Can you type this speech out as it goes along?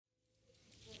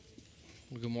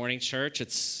Well, good morning, church.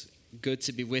 It's good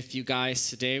to be with you guys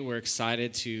today. We're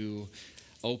excited to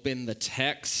open the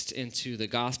text into the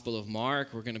Gospel of Mark.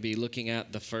 We're going to be looking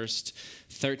at the first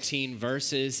 13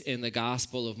 verses in the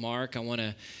Gospel of Mark. I want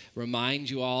to remind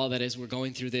you all that as we're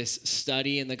going through this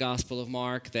study in the Gospel of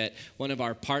Mark, that one of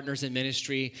our partners in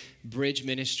ministry, Bridge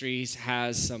Ministries,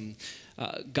 has some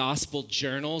gospel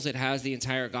journals. It has the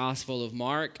entire Gospel of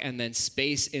Mark and then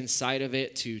space inside of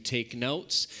it to take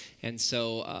notes. And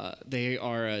so they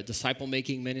are a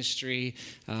disciple-making ministry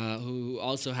who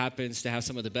also happens to have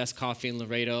some of the best coffee in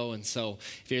Laredo. And so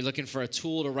if you're looking for a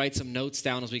tool to write some notes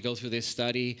down as we go through this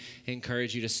study, I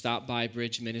encourage you to stop by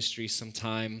Bridge Ministries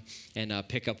sometime and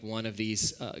pick up one of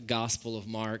these Gospel of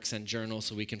Marks and journals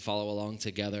so we can follow along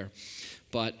together.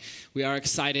 But we are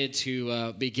excited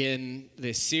to begin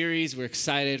this series. We're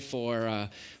excited for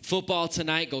football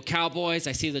tonight. Go Cowboys.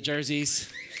 I see the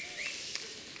jerseys.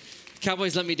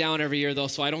 Cowboys let me down every year, though,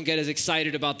 so I don't get as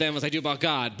excited about them as I do about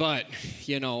God. But,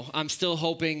 you know, I'm still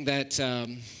hoping that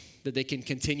that they can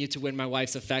continue to win my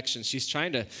wife's affection. She's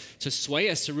trying to sway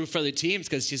us to root for other teams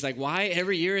because she's like, why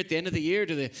every year at the end of the year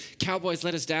do the Cowboys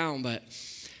let us down? But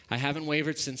I haven't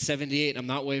wavered since 78. I'm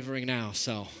not wavering now,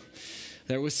 so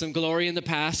there was some glory in the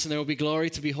past, and there will be glory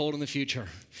to behold in the future.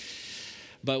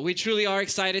 But we truly are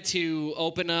excited to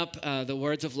open up the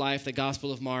words of life, the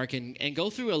Gospel of Mark, and go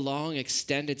through a long,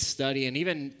 extended study. And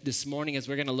even this morning, as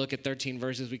we're going to look at 13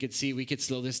 verses, we could see we could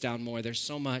slow this down more. There's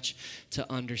so much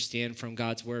to understand from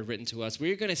God's word written to us.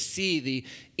 We're going to see the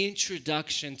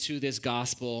introduction to this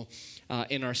gospel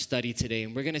in our study today.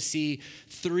 And we're going to see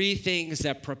three things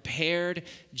that prepared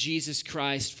Jesus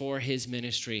Christ for his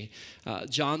ministry.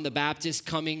 John the Baptist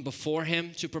coming before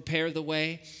him to prepare the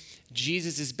way,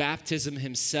 Jesus' baptism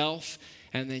himself,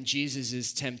 and then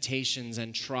Jesus' temptations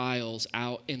and trials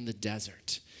out in the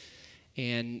desert.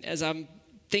 And as I'm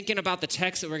thinking about the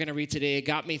text that we're going to read today, it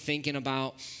got me thinking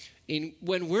about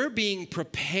when we're being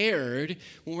prepared,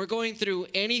 when we're going through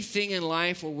anything in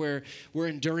life or we're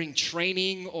enduring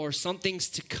training or something's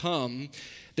to come,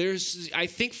 there's, I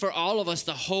think for all of us,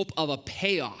 the hope of a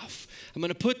payoff. I'm going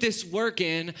to put this work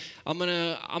in. I'm going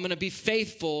to be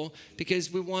faithful because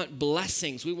we want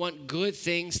blessings. We want good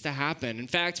things to happen. In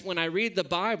fact, when I read the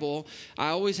Bible, I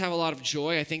always have a lot of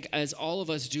joy. I think as all of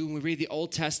us do when we read the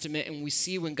Old Testament and we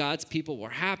see when God's people were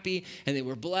happy and they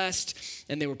were blessed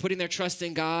and they were putting their trust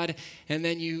in God. And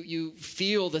then you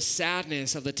feel the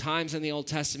sadness of the times in the Old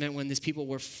Testament when these people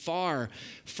were far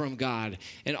from God.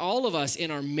 And all of us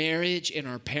in our marriage, in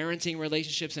our parenting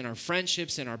relationships, in our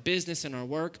friendships, in our business, in our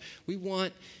work, we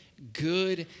want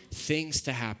good things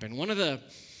to happen. One of the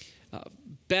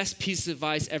best pieces of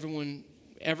advice everyone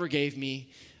ever gave me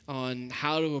on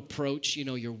how to approach,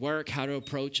 your work, how to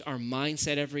approach our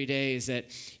mindset every day is that,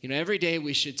 every day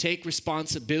we should take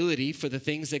responsibility for the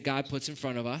things that God puts in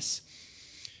front of us.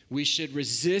 We should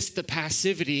resist the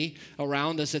passivity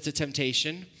around us that's a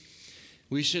temptation.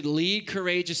 We should lead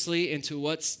courageously into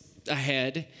what's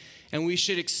ahead, and we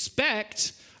should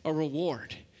expect a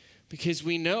reward. Because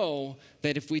we know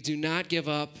that if we do not give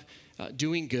up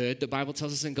doing good, the Bible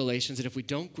tells us in Galatians that if we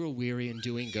don't grow weary in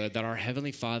doing good, that our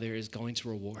Heavenly Father is going to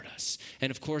reward us.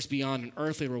 And of course, beyond an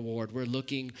earthly reward, we're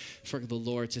looking for the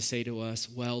Lord to say to us,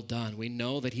 well done. We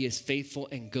know that He is faithful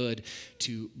and good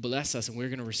to bless us, and we're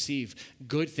going to receive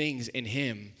good things in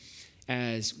Him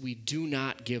as we do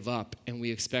not give up and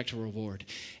we expect a reward.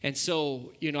 And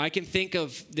so, I can think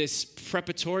of this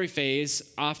preparatory phase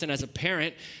often as a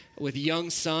parent with young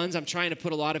sons. I'm trying to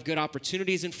put a lot of good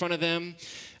opportunities in front of them,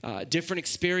 different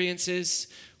experiences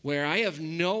where I have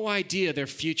no idea their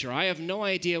future. I have no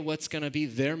idea what's going to be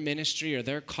their ministry or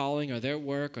their calling or their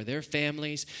work or their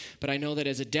families. But I know that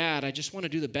as a dad, I just want to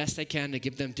do the best I can to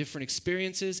give them different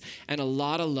experiences and a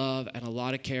lot of love and a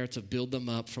lot of care to build them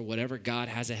up for whatever God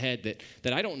has ahead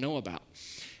that I don't know about.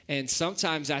 And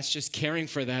sometimes that's just caring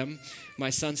for them. My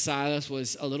son Silas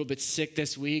was a little bit sick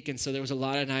this week, and so there was a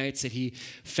lot of nights that he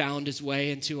found his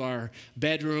way into our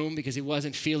bedroom because he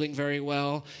wasn't feeling very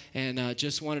well and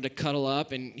just wanted to cuddle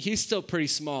up. And he's still pretty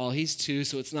small. He's 2,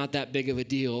 so it's not that big of a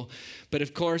deal. But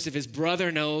of course, if his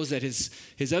brother knows that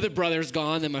his other brother's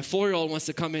gone, then my 4-year-old wants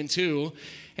to come in too.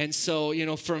 And so,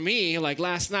 for me, like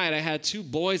last night, I had 2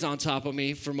 boys on top of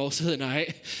me for most of the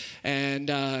night and,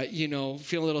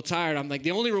 feeling a little tired. I'm like,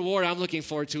 the only reward I'm looking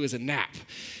forward to is a nap,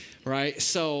 right?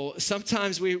 So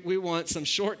sometimes we want some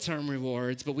short-term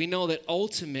rewards, but we know that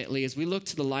ultimately, as we look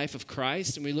to the life of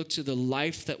Christ and we look to the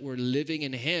life that we're living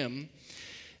in Him,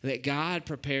 that God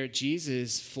prepared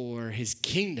Jesus for his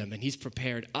kingdom, and he's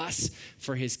prepared us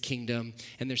for his kingdom.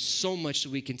 And there's so much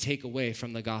that we can take away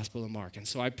from the Gospel of Mark. And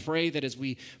so I pray that as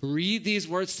we read these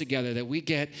words together, that we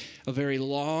get a very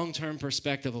long-term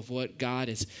perspective of what God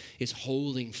is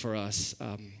holding for us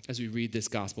as we read this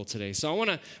gospel today. So I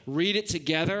want to read it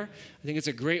together. I think it's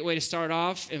a great way to start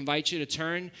off. I invite you to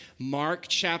turn Mark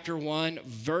chapter 1,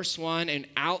 verse 1, and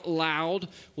out loud,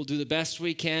 we'll do the best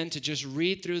we can to just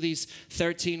read through these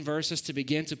 13 verses to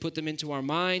begin to put them into our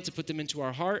mind, to put them into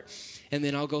our heart, and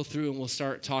then I'll go through and we'll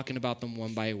start talking about them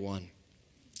one by one.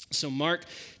 So Mark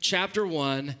chapter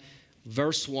 1,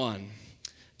 verse 1.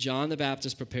 John the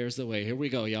Baptist prepares the way. Here we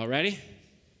go. Y'all ready?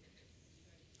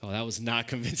 Oh, that was not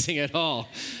convincing at all.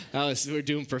 We're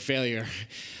doomed for failure.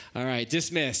 All right,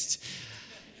 dismissed.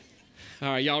 All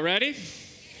right, y'all ready?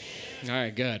 All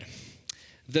right, good.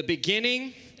 The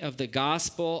beginning of the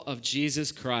gospel of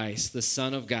Jesus Christ, the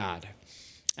Son of God.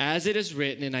 As it is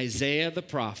written in Isaiah the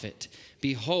prophet,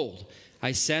 behold,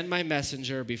 I send my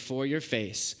messenger before your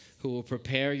face, who will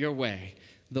prepare your way,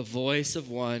 the voice of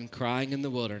one crying in the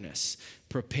wilderness,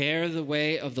 prepare the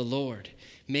way of the Lord,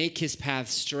 make his path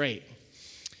straight.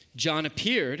 John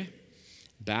appeared,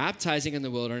 baptizing in the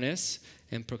wilderness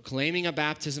and proclaiming a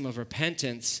baptism of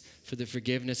repentance for the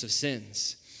forgiveness of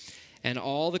sins. And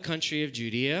all the country of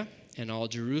Judea and all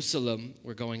Jerusalem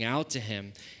were going out to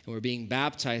him and were being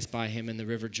baptized by him in the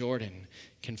river Jordan,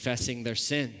 confessing their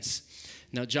sins.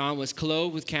 Now John was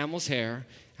clothed with camel's hair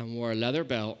and wore a leather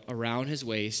belt around his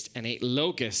waist and ate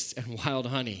locusts and wild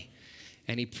honey.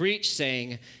 And he preached,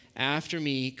 saying, after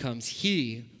me comes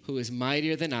he who is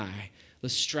mightier than I, the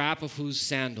strap of whose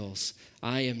sandals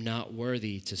I am not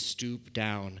worthy to stoop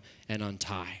down and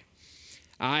untie.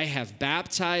 I have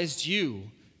baptized you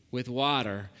with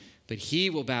water, but he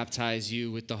will baptize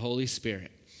you with the Holy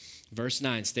Spirit. Verse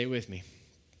 9, stay with me.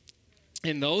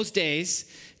 In those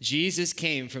days, Jesus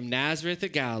came from Nazareth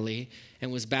of Galilee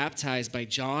and was baptized by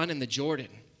John in the Jordan.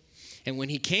 And when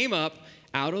he came up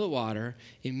out of the water,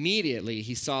 immediately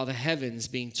he saw the heavens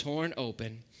being torn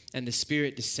open and the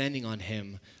Spirit descending on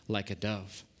him like a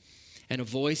dove. And a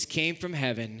voice came from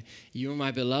heaven, you are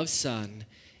my beloved Son,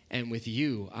 and with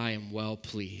you I am well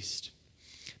pleased.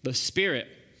 The Spirit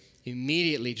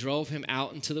immediately drove him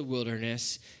out into the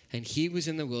wilderness, and he was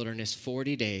in the wilderness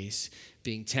 40 days,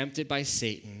 being tempted by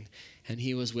Satan, and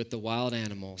he was with the wild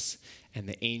animals, and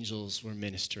the angels were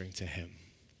ministering to him.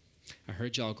 I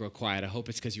heard y'all grow quiet. I hope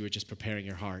it's because you were just preparing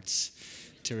your hearts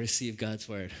to receive God's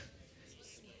word.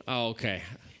 Oh, okay.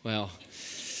 Well,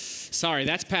 sorry,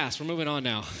 that's past. We're moving on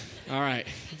now. All right,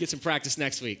 get some practice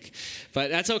next week. But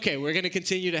that's okay. We're going to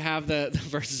continue to have the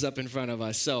verses up in front of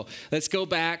us. So let's go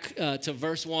back to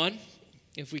verse 1,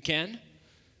 if we can.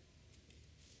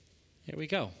 Here we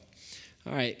go.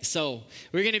 All right, so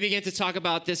we're going to begin to talk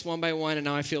about this one by one, and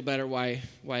now I feel better why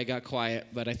I got quiet,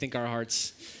 but I think our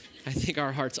hearts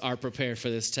are prepared for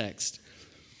this text.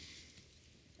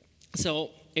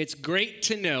 So it's great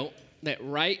to note that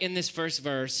right in this first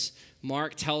verse,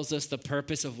 Mark tells us the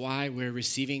purpose of why we're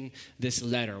receiving this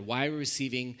letter, why we're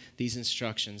receiving these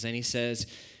instructions. And he says,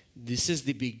 this is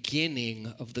the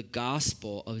beginning of the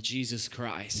gospel of Jesus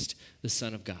Christ, the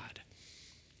Son of God.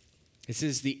 This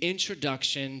is the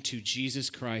introduction to Jesus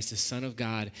Christ, the Son of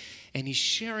God, and he's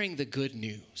sharing the good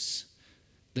news,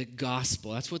 the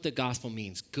gospel. That's what the gospel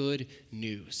means, good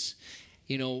news.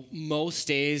 You know, most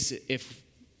days, if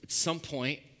at some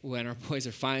point when our boys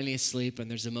are finally asleep and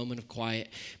there's a moment of quiet,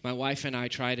 my wife and I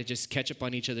try to just catch up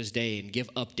on each other's day and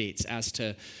give updates as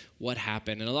to what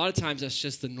happened. And a lot of times that's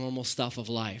just the normal stuff of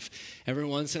life. Every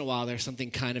once in a while there's something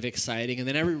kind of exciting, and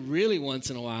then every really once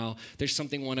in a while there's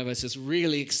something one of us is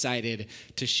really excited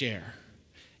to share.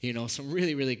 You know, some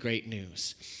really, really great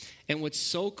news. And what's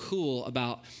so cool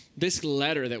about this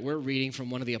letter that we're reading from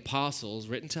one of the apostles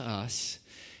written to us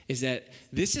is that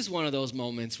this is one of those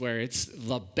moments where it's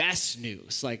the best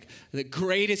news, like the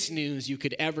greatest news you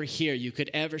could ever hear, you could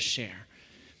ever share.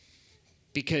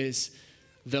 Because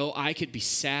though I could be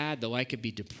sad, though I could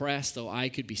be depressed, though I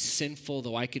could be sinful,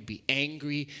 though I could be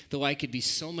angry, though I could be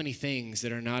so many things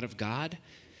that are not of God,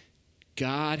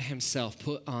 God himself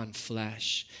put on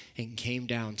flesh and came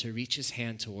down to reach his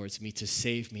hand towards me, to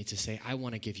save me, to say, I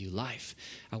want to give you life.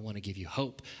 I want to give you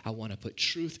hope. I want to put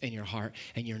truth in your heart,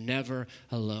 and you're never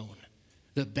alone.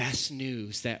 The best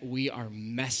news that we are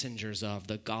messengers of,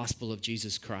 the gospel of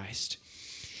Jesus Christ.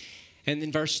 And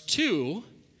in verse 2,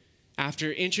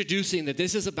 after introducing that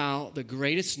this is about the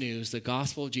greatest news, the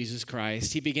gospel of Jesus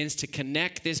Christ, he begins to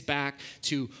connect this back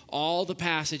to all the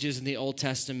passages in the Old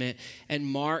Testament. And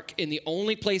Mark, in the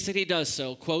only place that he does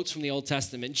so, quotes from the Old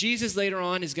Testament. Jesus later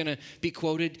on is going to be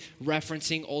quoted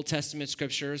referencing Old Testament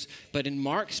scriptures, but in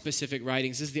Mark's specific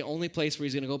writings, this is the only place where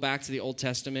he's going to go back to the Old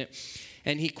Testament.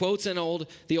 And he quotes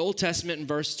the Old Testament in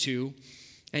verse 2,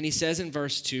 and he says in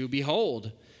verse 2,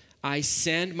 "Behold, I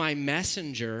send my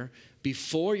messenger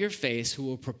before your face who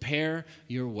will prepare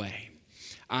your way.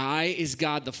 I is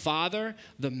God the Father,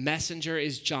 the messenger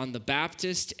is John the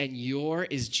Baptist, and your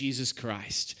is Jesus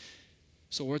Christ."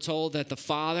 So we're told that the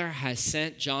Father has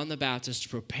sent John the Baptist to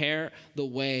prepare the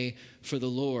way for the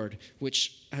Lord,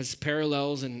 which has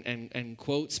parallels and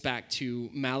quotes back to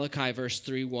Malachi verse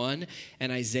 3:1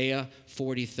 and Isaiah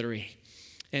 43.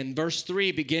 And verse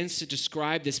 3 begins to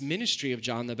describe this ministry of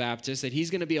John the Baptist, that he's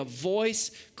going to be a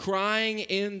voice crying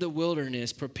in the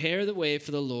wilderness, "Prepare the way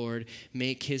for the Lord,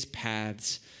 make his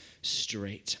paths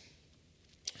straight."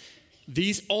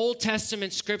 These Old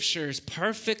Testament scriptures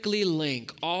perfectly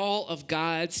link all of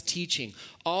God's teaching,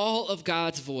 all of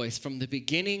God's voice from the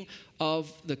beginning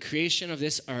of the creation of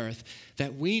this earth,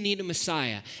 that we need a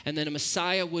Messiah, and then a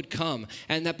Messiah would come,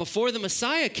 and that before the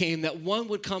Messiah came, that one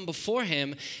would come before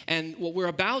him. And what we're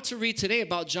about to read today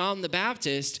about John the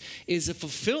Baptist is a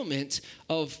fulfillment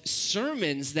of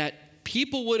sermons that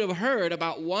people would have heard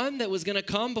about one that was going to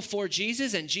come before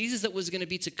Jesus and Jesus that was going to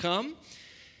be to come.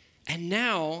 And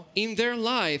now, in their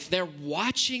life, they're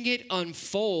watching it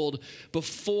unfold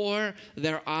before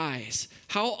their eyes.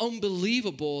 How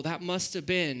unbelievable that must have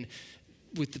been,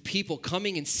 with the people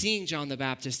coming and seeing John the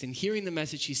Baptist and hearing the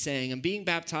message he's saying and being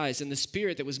baptized in the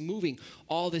Spirit that was moving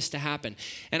all this to happen.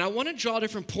 And I want to draw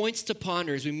different points to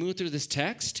ponder as we move through this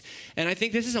text. And I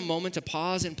think this is a moment to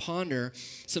pause and ponder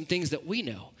some things that we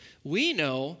know. We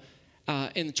know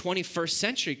in the 21st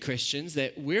century Christians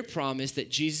that we're promised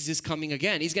that Jesus is coming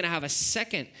again. He's going to have a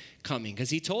second coming because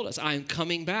he told us, "I am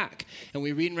coming back." And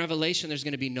we read in Revelation there's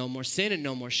going to be no more sin and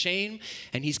no more shame.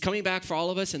 And he's coming back for all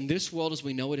of us. And this world as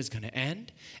we know it is going to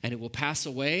end and it will pass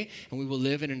away. And we will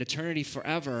live in an eternity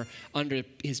forever under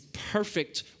his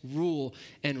perfect rule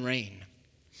and reign.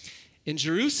 In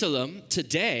Jerusalem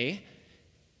today,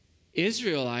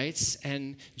 Israelites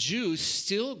and Jews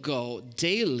still go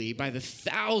daily by the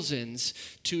thousands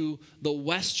to the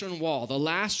western wall, the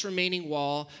last remaining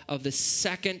wall of the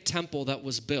second temple that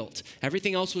was built.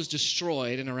 Everything else was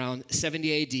destroyed in around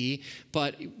 70 AD,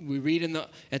 but we read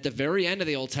at the very end of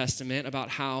the Old Testament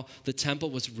about how the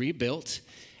temple was rebuilt,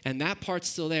 and that part's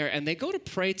still there. And they go to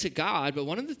pray to God, but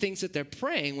one of the things that they're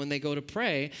praying when they go to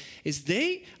pray is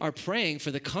they are praying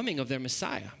for the coming of their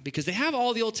Messiah, because they have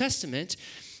all the Old Testament.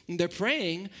 They're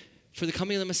praying for the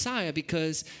coming of the Messiah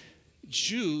because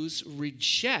Jews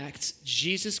reject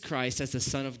Jesus Christ as the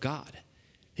Son of God.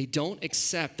 They don't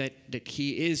accept that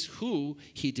he is who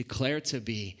he declared to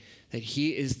be, that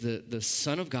he is the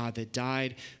Son of God that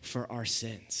died for our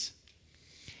sins.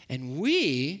 And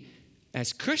we,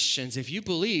 as Christians, if you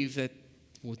believe that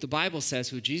what the Bible says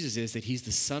who Jesus is, that he's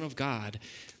the Son of God,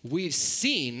 we've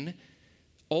seen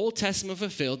Old Testament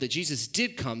fulfilled, that Jesus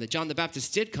did come, that John the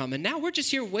Baptist did come, and now we're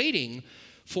just here waiting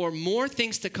for more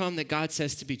things to come that God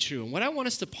says to be true. And what I want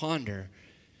us to ponder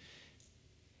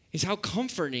is how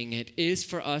comforting it is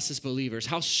for us as believers,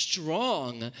 how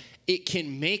strong it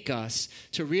can make us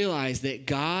to realize that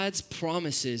God's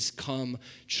promises come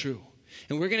true.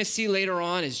 And we're going to see later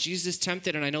on as Jesus is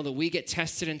tempted, and I know that we get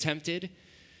tested and tempted,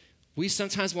 we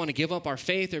sometimes want to give up our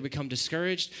faith or become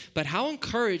discouraged, but how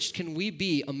encouraged can we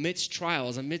be amidst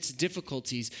trials, amidst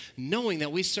difficulties, knowing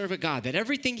that we serve a God, that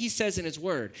everything he says in his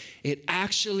word, it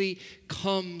actually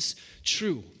comes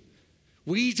true.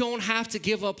 We don't have to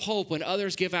give up hope when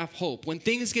others give up hope. When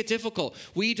things get difficult,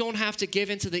 we don't have to give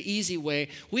into the easy way.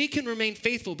 We can remain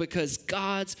faithful because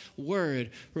God's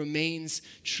word remains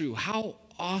true. How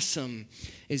awesome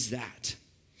is that?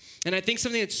 And I think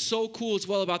something that's so cool as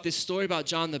well about this story about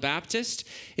John the Baptist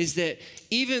is that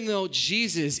even though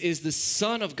Jesus is the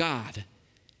Son of God,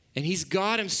 and he's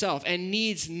God himself and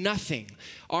needs nothing,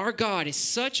 our God is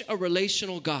such a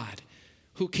relational God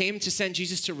who came to send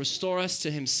Jesus to restore us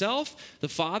to himself, the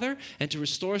Father, and to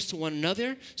restore us to one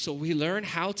another so we learn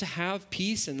how to have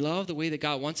peace and love the way that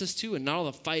God wants us to and not all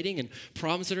the fighting and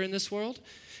problems that are in this world.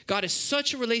 God is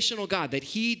such a relational God that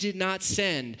he did not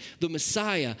send the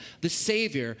Messiah, the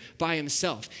Savior, by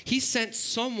himself. He sent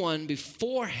someone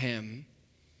before him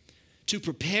to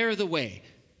prepare the way,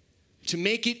 to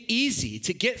make it easy,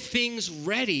 to get things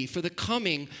ready for the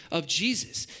coming of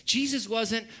Jesus. Jesus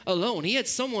wasn't alone. He had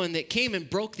someone that came and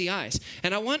broke the ice.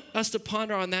 And I want us to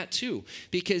ponder on that too,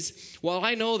 because while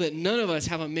I know that none of us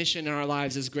have a mission in our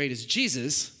lives as great as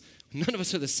Jesus, none of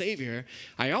us are the Savior,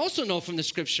 I also know from the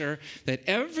scripture that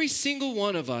every single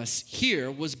one of us here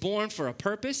was born for a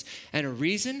purpose and a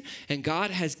reason, and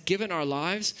God has given our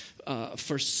lives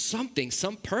for something,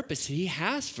 some purpose that He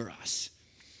has for us.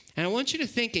 And I want you to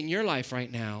think in your life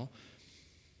right now,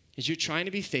 as you're trying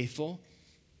to be faithful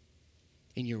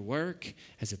in your work,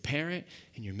 as a parent,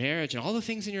 in your marriage, and all the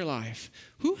things in your life,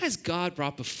 who has God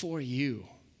brought before you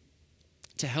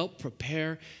to help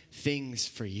prepare things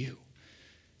for you,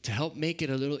 to help make it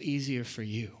a little easier for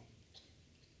you?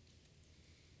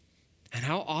 And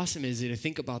how awesome is it to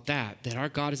think about that our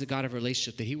God is a God of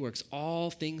relationship, that He works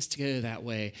all things together that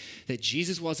way, that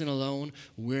Jesus wasn't alone,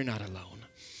 we're not alone.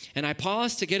 And I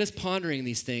pause to get us pondering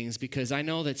these things because I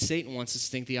know that Satan wants us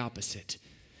to think the opposite.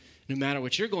 No matter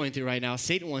what you're going through right now,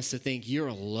 Satan wants to think you're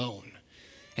alone.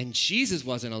 And Jesus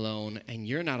wasn't alone, and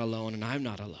you're not alone, and I'm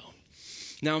not alone.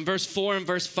 Now in verse 4 and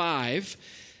verse 5,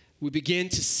 we begin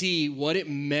to see what it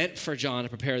meant for John to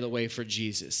prepare the way for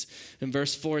Jesus. In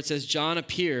verse 4, it says, John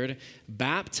appeared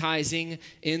baptizing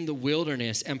in the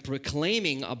wilderness and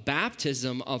proclaiming a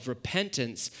baptism of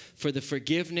repentance for the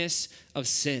forgiveness of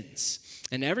sins.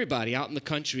 And everybody out in the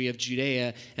country of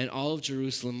Judea and all of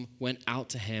Jerusalem went out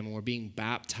to him and were being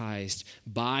baptized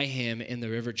by him in the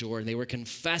river Jordan. They were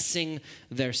confessing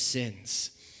their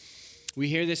sins. We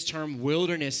hear this term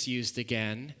wilderness used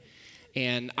again.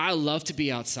 And I love to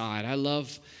be outside. I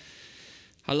love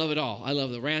it all. I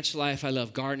love the ranch life. I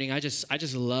love gardening. I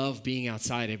just love being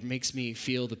outside. It makes me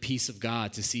feel the peace of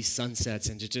God to see sunsets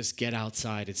and to just get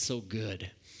outside. It's so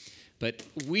good. But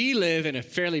we live in a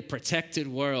fairly protected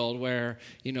world where,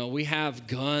 we have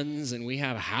guns and we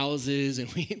have houses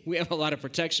and we have a lot of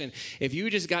protection. If you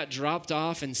just got dropped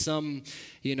off in some,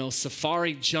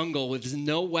 safari jungle with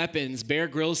no weapons, Bear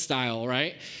Grylls style,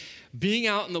 right? Being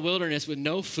out in the wilderness with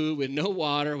no food, with no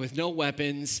water, with no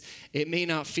weapons, it may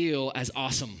not feel as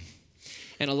awesome.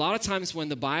 And a lot of times when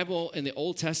the Bible in the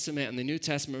Old Testament and the New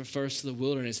Testament refers to the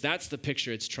wilderness, that's the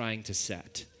picture it's trying to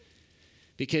set.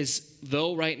 Because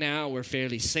though right now we're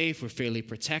fairly safe, we're fairly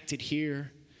protected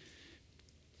here,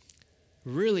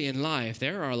 really in life,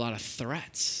 there are a lot of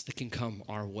threats that can come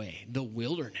our way. The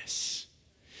wilderness.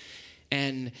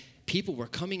 And people were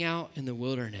coming out in the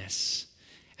wilderness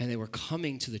and they were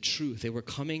coming to the truth. They were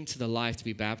coming to the life to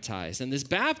be baptized. And this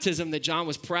baptism that John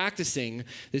was practicing,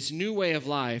 this new way of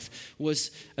life, was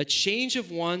a change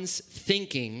of one's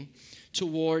thinking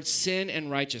towards sin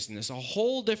and righteousness, a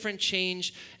whole different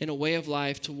change in a way of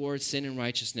life towards sin and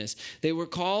righteousness. They were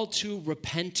called to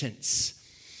repentance.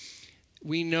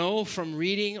 We know from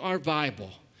reading our Bible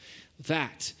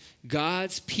that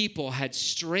God's people had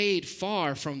strayed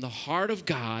far from the heart of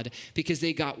God because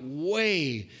they got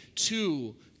way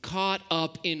too caught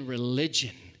up in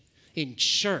religion, in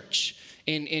church,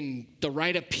 in the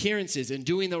right appearances and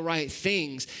doing the right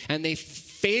things, and they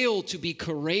failed to be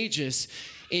courageous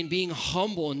in being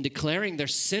humble and declaring their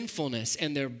sinfulness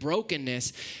and their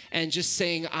brokenness and just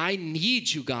saying, I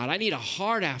need you, God. I need a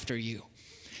heart after you.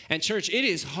 And church, it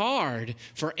is hard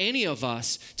for any of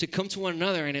us to come to one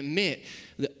another and admit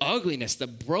the ugliness, the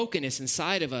brokenness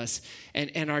inside of us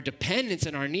and our dependence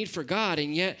and our need for God.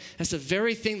 And yet, that's the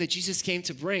very thing that Jesus came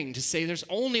to bring, to say there's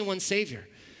only one Savior.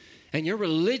 And your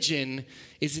religion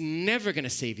is never going to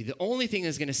save you. The only thing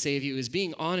that's going to save you is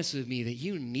being honest with me that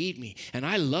you need me and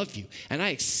I love you and I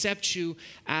accept you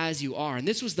as you are. And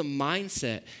this was the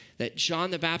mindset that John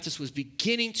the Baptist was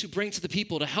beginning to bring to the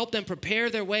people to help them prepare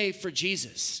their way for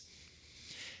Jesus.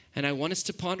 And I want us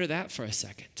to ponder that for a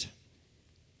second.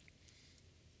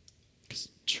 Because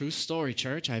true story,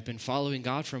 church, I've been following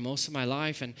God for most of my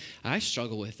life and I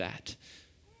struggle with that.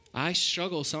 I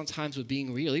struggle sometimes with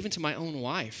being real, even to my own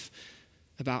wife,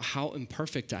 about how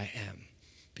imperfect I am.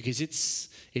 Because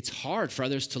it's hard for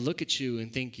others to look at you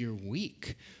and think you're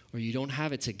weak or you don't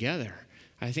have it together.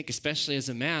 I think especially as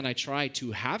a man, I try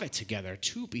to have it together,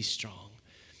 to be strong.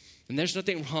 And there's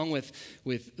nothing wrong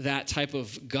with that type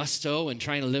of gusto and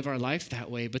trying to live our life that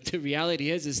way. But the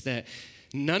reality is that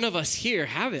none of us here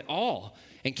have it all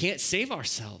and can't save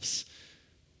ourselves.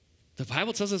 The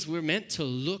Bible tells us we're meant to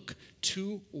look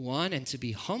to one and to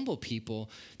be humble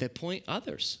people that point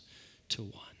others to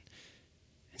one.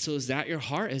 And so is that your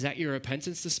heart? Is that your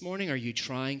repentance this morning? Or are you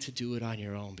trying to do it on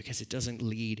your own? Because it doesn't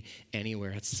lead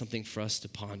anywhere. It's something for us to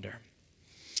ponder.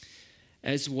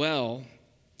 As well,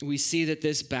 we see that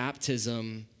this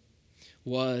baptism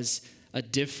was a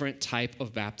different type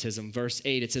of baptism. Verse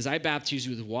 8, it says, I baptize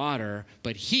you with water,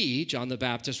 but he, John the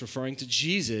Baptist, referring to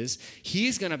Jesus,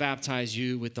 he's going to baptize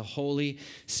you with the Holy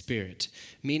Spirit,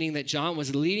 meaning that John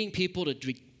was leading people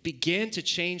to begin to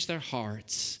change their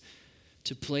hearts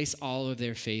to place all of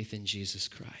their faith in Jesus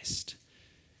Christ.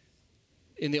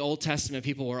 In the Old Testament,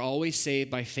 people were always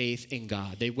saved by faith in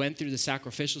God. They went through the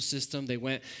sacrificial system. They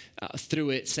went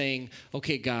through it saying,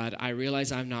 okay, God, I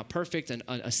realize I'm not perfect and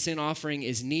a sin offering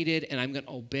is needed and I'm going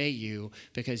to obey you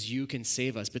because you can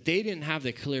save us. But they didn't have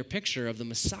the clear picture of the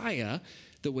Messiah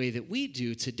the way that we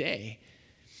do today.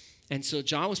 And so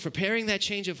John was preparing that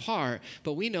change of heart,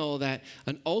 but we know that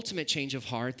an ultimate change of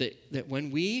heart, that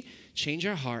when we change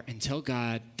our heart and tell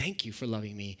God, thank you for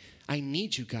loving me. I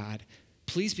need you, God.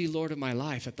 Please be Lord of my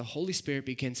life, that the Holy Spirit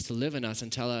begins to live in us and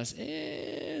tell us,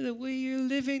 the way you're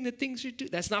living, the things you're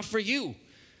doing, that's not for you.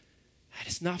 That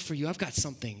is not for you. I've got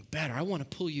something better. I want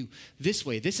to pull you this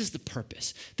way. This is the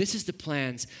purpose. This is the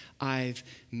plans I've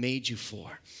made you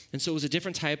for. And so it was a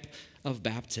different type of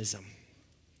baptism.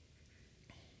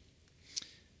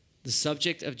 The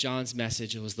subject of John's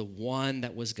message was the one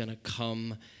that was going to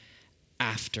come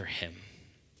after him.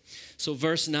 So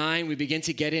verse 9, we begin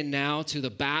to get in now to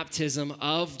the baptism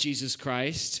of Jesus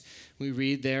Christ. We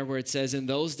read there where it says, in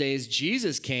those days,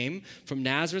 Jesus came from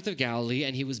Nazareth of Galilee,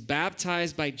 and he was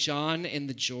baptized by John in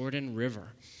the Jordan River.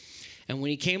 And when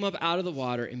he came up out of the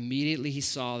water, immediately he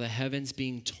saw the heavens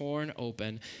being torn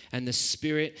open and the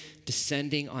Spirit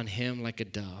descending on him like a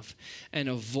dove. And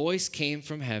a voice came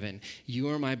from heaven, you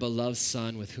are my beloved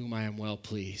Son with whom I am well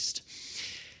pleased.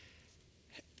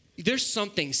 There's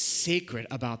something sacred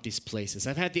about these places.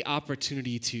 I've had the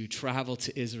opportunity to travel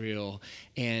to Israel,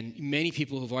 and many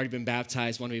people who've already been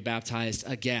baptized want to be baptized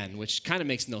again, which kind of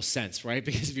makes no sense, right?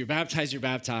 Because if you're baptized, you're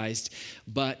baptized.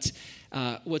 But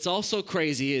what's also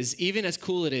crazy is, even as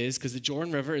cool it is, because the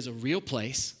Jordan River is a real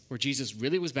place where Jesus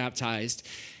really was baptized,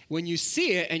 when you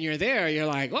see it and you're there, you're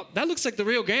like, oh, that looks like the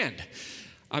Rio Grande.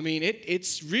 I mean,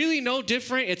 it's really no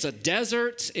different. It's a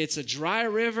desert. It's a dry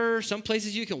river. Some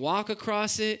places you can walk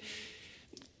across it.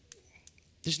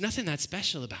 There's nothing that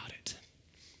special about it.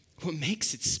 What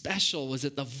makes it special was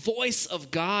that the voice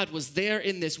of God was there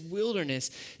in this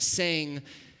wilderness saying,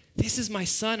 this is my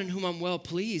Son in whom I'm well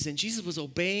pleased. And Jesus was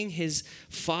obeying his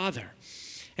Father.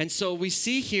 And so we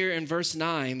see here in verse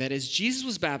 9 that as Jesus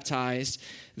was baptized,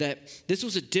 that this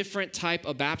was a different type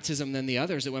of baptism than the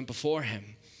others that went before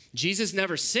him. Jesus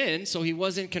never sinned, so he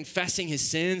wasn't confessing his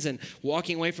sins and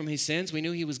walking away from his sins. We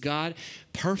knew he was God,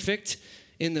 perfect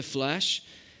in the flesh.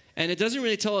 And it doesn't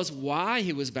really tell us why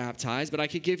he was baptized, but I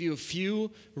could give you a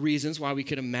few reasons why we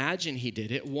could imagine he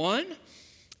did it. One,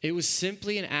 it was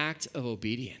simply an act of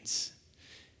obedience,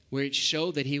 where it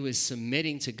showed that he was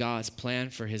submitting to God's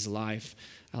plan for his life,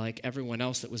 like everyone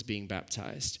else that was being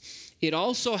baptized. It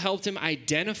also helped him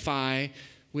identify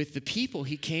with the people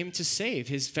he came to save,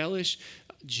 his fellow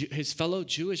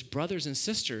Jewish brothers and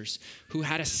sisters who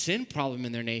had a sin problem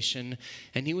in their nation,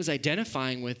 and he was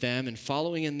identifying with them and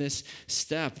following in this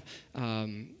step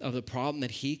of the problem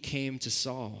that he came to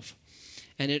solve.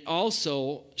 And it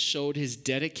also showed his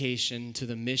dedication to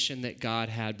the mission that God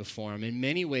had before him. In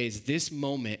many ways, this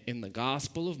moment in the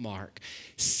Gospel of Mark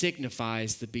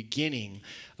signifies the beginning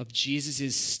of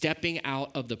Jesus' stepping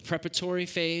out of the preparatory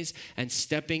phase and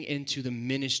stepping into the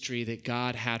ministry that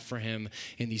God had for him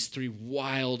in these 3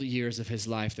 wild years of his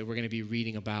life that we're going to be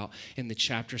reading about in the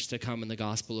chapters to come in the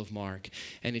Gospel of Mark.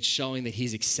 And it's showing that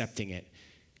he's accepting it.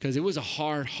 Because it was a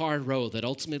hard road that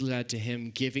ultimately led to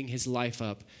him giving his life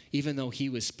up, even though he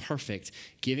was perfect,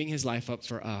 giving his life up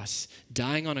for us,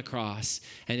 dying on a cross.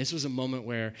 And this was a moment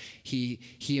where he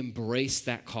embraced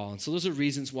that call. And so those are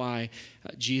reasons why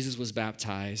Jesus was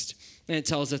baptized. And it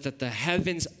tells us that the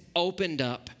heavens opened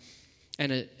up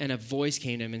and a voice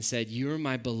came to him and said, "You're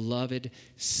my beloved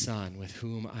Son with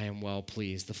whom I am well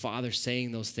pleased." The Father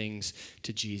saying those things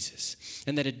to Jesus.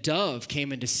 And that a dove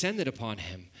came and descended upon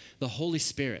him, the Holy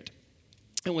Spirit.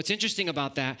 And what's interesting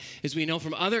about that is we know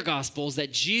from other Gospels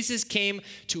that Jesus came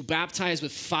to baptize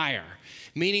with fire,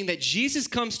 meaning that Jesus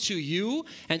comes to you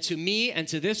and to me and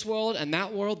to this world and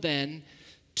that world then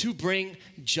to bring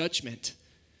judgment.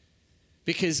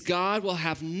 Because God will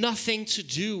have nothing to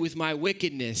do with my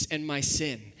wickedness and my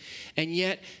sin. And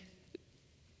yet,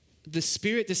 the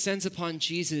Spirit descends upon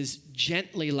Jesus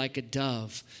gently like a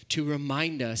dove to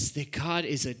remind us that God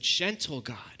is a gentle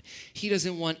God. He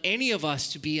doesn't want any of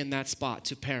us to be in that spot,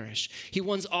 to perish. He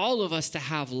wants all of us to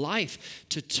have life,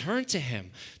 to turn to him,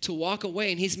 to walk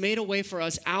away. And he's made a way for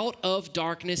us out of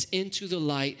darkness into the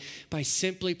light by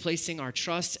simply placing our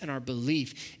trust and our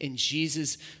belief in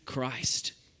Jesus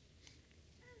Christ.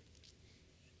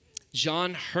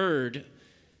 John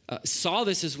saw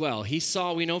this as well.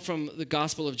 We know from the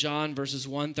Gospel of John, verses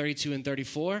 1, 32, and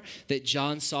 34, that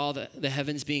John saw the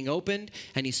heavens being opened,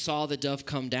 and he saw the dove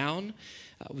come down.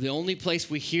 The only place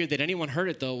we hear that anyone heard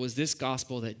it, though, was this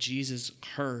gospel, that Jesus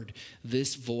heard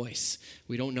this voice.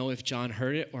 We don't know if John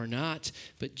heard it or not,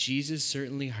 but Jesus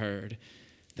certainly heard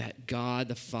that God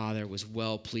the Father was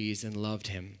well pleased and loved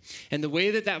him. And the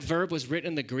way that verb was written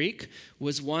in the Greek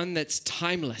was one that's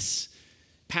timeless,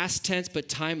 past tense but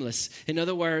timeless. In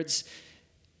other words,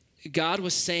 God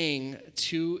was saying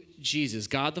to Jesus,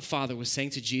 God the Father was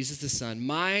saying to Jesus the Son,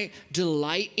 my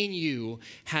delight in you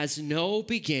has no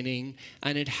beginning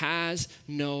and it has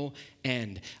no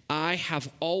end. I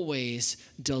have always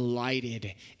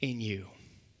delighted in you.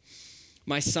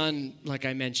 My son, like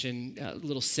I mentioned, a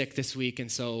little sick this week, and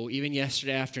so even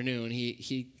yesterday afternoon,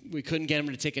 we couldn't get him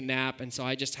to take a nap, and so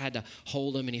I just had to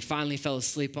hold him, and he finally fell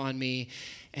asleep on me.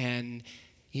 And,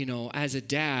 as a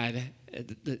dad,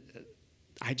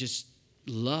 I just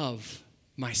love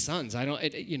my sons. I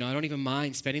don't even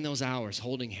mind spending those hours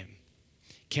holding him,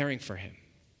 caring for him.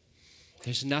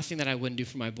 There's nothing that I wouldn't do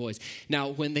for my boys. Now,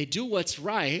 when they do what's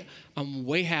right, I'm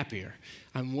way happier.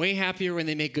 I'm way happier when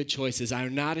they make good choices.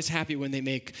 I'm not as happy when they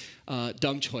make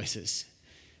dumb choices.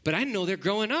 But I know they're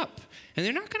growing up, and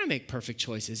they're not going to make perfect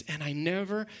choices. And I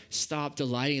never stop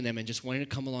delighting in them and just wanting to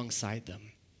come alongside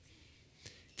them.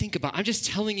 I'm just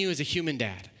telling you as a human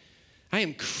dad, I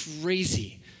am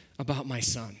crazy about my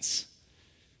sons.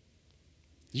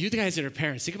 You guys that are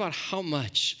parents, think about how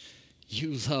much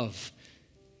you love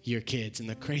your kids and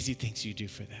the crazy things you do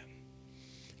for them.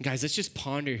 Guys, let's just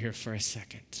ponder here for a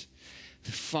second.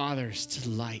 The Father's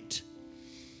delight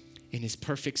in his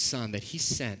perfect Son that he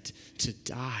sent to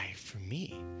die for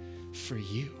me, for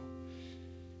you.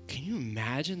 Can you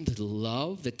imagine the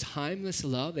love, the timeless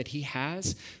love that he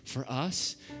has for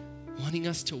us, wanting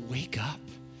us to wake up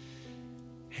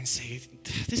and say,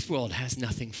 this world has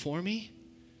nothing for me.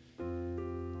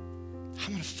 I'm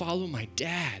going to follow my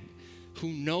dad who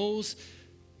knows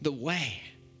the way.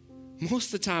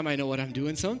 Most of the time I know what I'm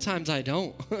doing. Sometimes I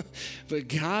don't. But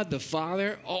God the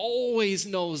Father always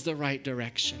knows the right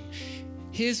direction.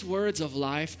 His words of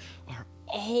life are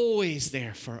always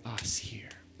there for us here.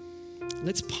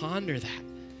 Let's ponder that.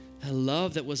 The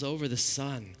love that was over the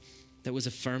Son that was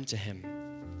affirmed to him.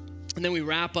 And then we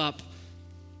wrap up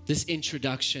this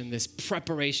introduction, this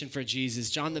preparation for Jesus.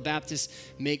 John the Baptist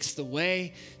makes the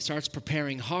way, starts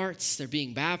preparing hearts. They're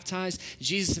being baptized.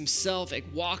 Jesus himself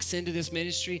walks into this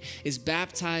ministry, is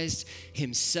baptized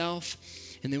himself.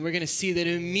 And then we're going to see that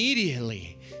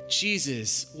immediately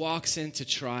Jesus walks into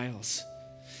trials.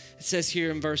 It says here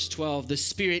in verse 12, the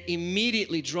Spirit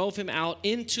immediately drove him out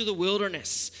into the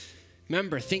wilderness.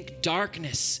 Remember, think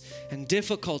darkness and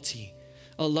difficulty,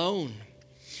 alone.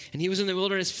 And he was in the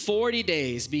wilderness 40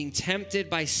 days being tempted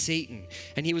by Satan.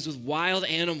 And he was with wild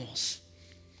animals.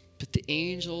 But the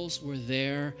angels were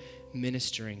there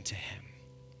ministering to him.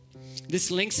 This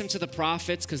links him to the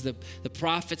prophets because the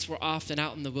prophets were often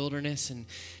out in the wilderness and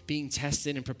being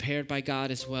tested and prepared by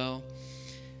God as well.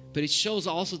 But it shows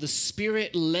also the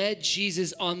Spirit led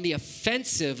Jesus on the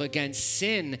offensive against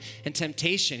sin and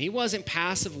temptation. He wasn't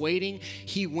passive waiting.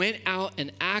 He went out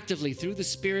and actively, through the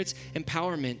Spirit's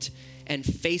empowerment, and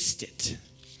faced it.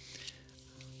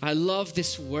 I love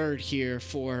this word here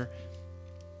for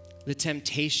the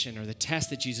temptation or the test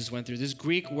that Jesus went through. This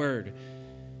Greek word,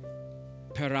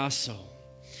 perasso.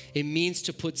 It means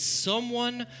to put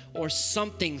someone or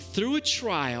something through a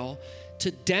trial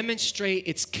to demonstrate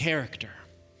its character.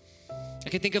 I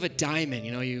can think of a diamond.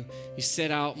 You set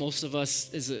out, most of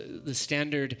us, is the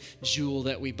standard jewel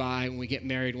that we buy when we get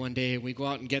married one day. We go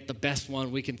out and get the best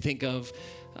one we can think of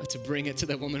to bring it to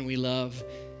the woman we love.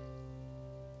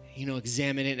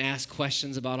 Examine it and ask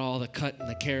questions about all the cut and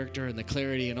the character and the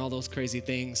clarity and all those crazy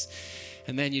things.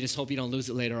 And then you just hope you don't lose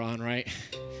it later on, right?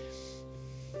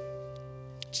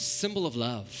 It's a symbol of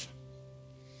love.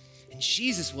 And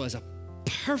Jesus was a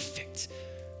perfect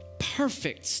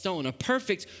stone, a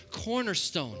perfect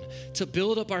cornerstone to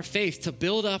build up our faith, to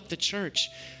build up the church.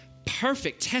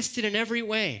 Perfect, tested in every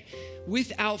way,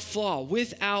 without flaw,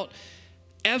 without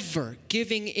ever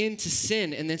giving in to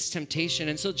sin and this temptation.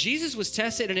 And so Jesus was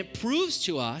tested, and it proves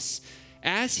to us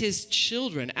as his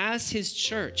children, as his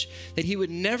church, that he would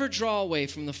never draw away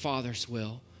from the Father's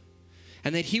will,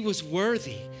 and that he was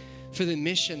worthy for the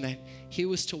mission that he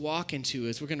was to walk into,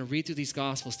 as we're going to read through these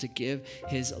Gospels, to give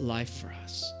his life for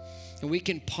us. And we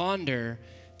can ponder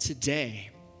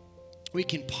today, when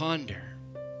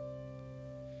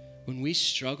we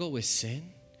struggle with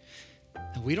sin,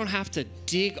 And we don't have to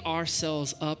dig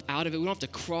ourselves up out of it. We don't have to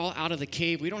crawl out of the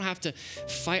cave. We don't have to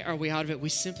fight our way out of it. We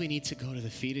simply need to go to the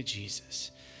feet of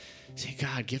Jesus. Say,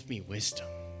 God, give me wisdom.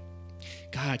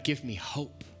 God, give me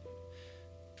hope.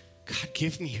 God,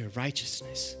 give me your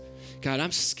righteousness. God,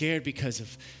 I'm scared because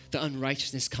of the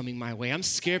unrighteousness coming my way. I'm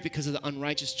scared because of the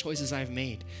unrighteous choices I've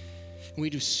made. And we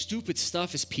do stupid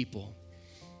stuff as people.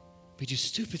 We do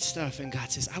stupid stuff, and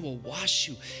God says, I will wash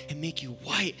you and make you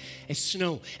white as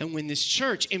snow. And when this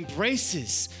church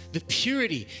embraces the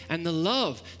purity and the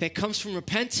love that comes from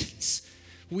repentance,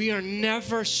 we are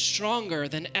never stronger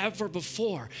than ever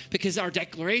before, because our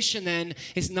declaration then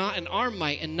is not in our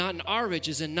might and not in our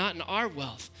riches and not in our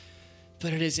wealth,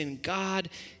 but it is in God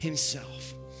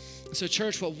himself. So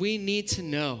church, what we need to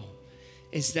know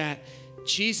is that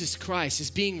Jesus Christ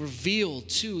is being revealed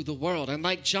to the world. And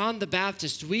like John the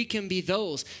Baptist, we can be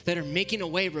those that are making a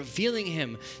way, revealing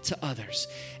him to others.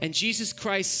 And Jesus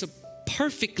Christ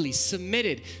perfectly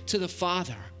submitted to the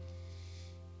Father.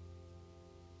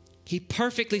 He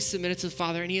perfectly submitted to the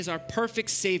Father, and he is our perfect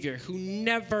Savior who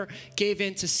never gave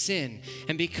in to sin.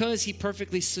 And because he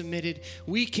perfectly submitted,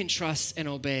 we can trust and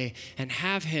obey and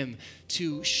have him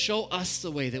to show us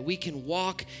the way that we can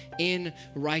walk in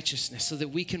righteousness, so that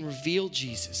we can reveal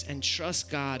Jesus and trust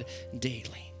God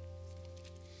daily.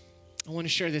 I want to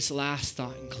share this last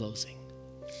thought in closing.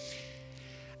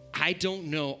 I don't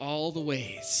know all the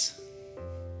ways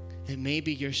that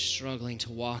maybe you're struggling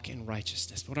to walk in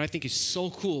righteousness. But what I think is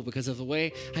so cool, because of the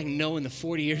way I know in the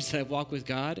 40 years that I've walked with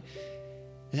God,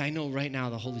 that I know right now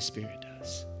the Holy Spirit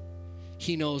does.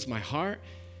 He knows my heart.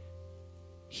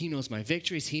 He knows my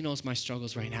victories. He knows my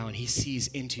struggles right now, and he sees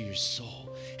into your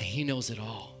soul, and he knows it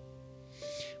all.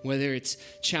 Whether it's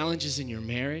challenges in your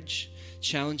marriage,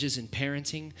 challenges in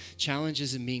parenting,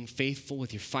 challenges in being faithful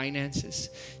with your finances,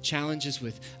 challenges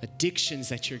with addictions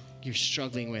that you're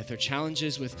struggling with, or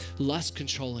challenges with lust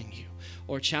controlling you,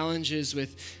 or challenges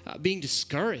with being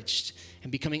discouraged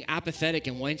and becoming apathetic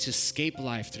and wanting to escape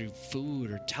life through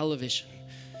food or television,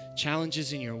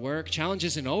 challenges in your work,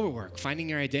 challenges in overwork, finding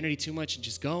your identity too much and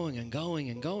just going and going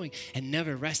and going and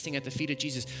never resting at the feet of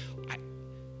Jesus,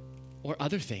 or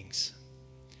other things.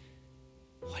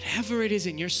 Whatever it is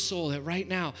in your soul that right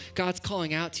now God's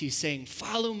calling out to you saying,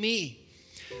 follow me,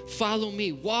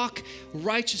 walk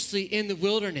righteously in the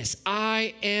wilderness.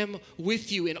 I am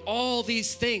with you in all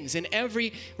these things, in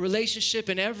every relationship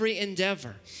and every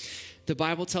endeavor. The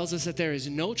Bible tells us that there is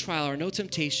no trial or no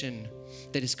temptation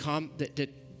that is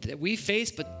that we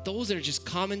face, but those that are just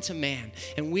common to man.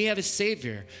 And we have a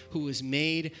Savior who has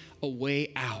made a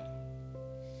way out.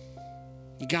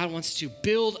 God wants to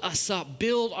build us up,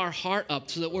 build our heart up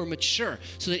so that we're mature,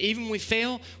 so that even when we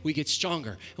fail, we get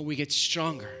stronger and we get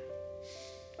stronger.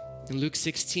 And Luke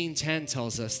 16:10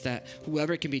 tells us that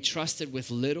whoever can be trusted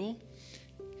with little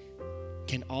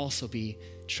can also be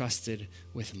trusted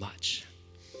with much.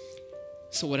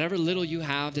 So whatever little you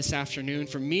have this afternoon,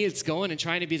 for me, it's going and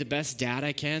trying to be the best dad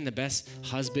I can, the best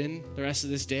husband the rest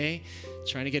of this day,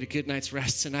 trying to get a good night's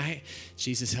rest tonight.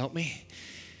 Jesus, help me.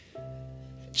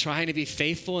 Trying to be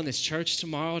faithful in this church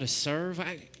tomorrow to serve.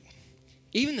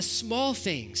 Even the small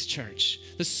things, church,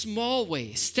 the small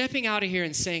ways, stepping out of here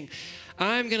and saying,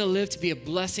 I'm going to live to be a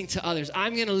blessing to others.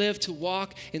 I'm going to live to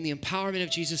walk in the empowerment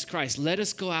of Jesus Christ. Let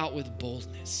us go out with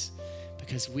boldness,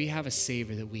 because we have a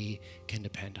Savior that we can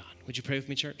depend on. Would you pray with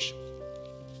me, church?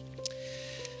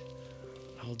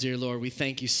 Oh, dear Lord, we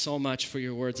thank you so much for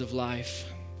your words of life.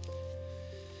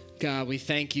 God, we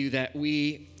thank you that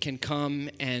we can come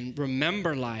and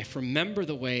remember life, remember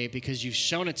the way, because you've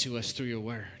shown it to us through your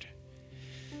word.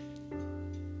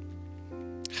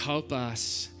 Help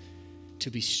us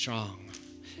to be strong.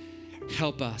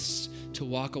 Help us to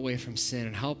walk away from sin,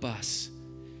 and help us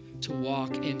to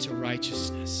walk into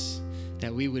righteousness,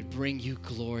 that we would bring you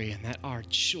glory and that our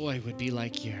joy would be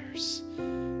like yours,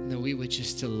 and that we would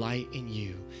just delight in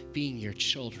you, being your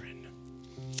children.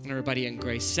 And everybody in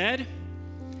grace said,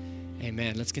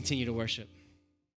 amen. Let's continue to worship.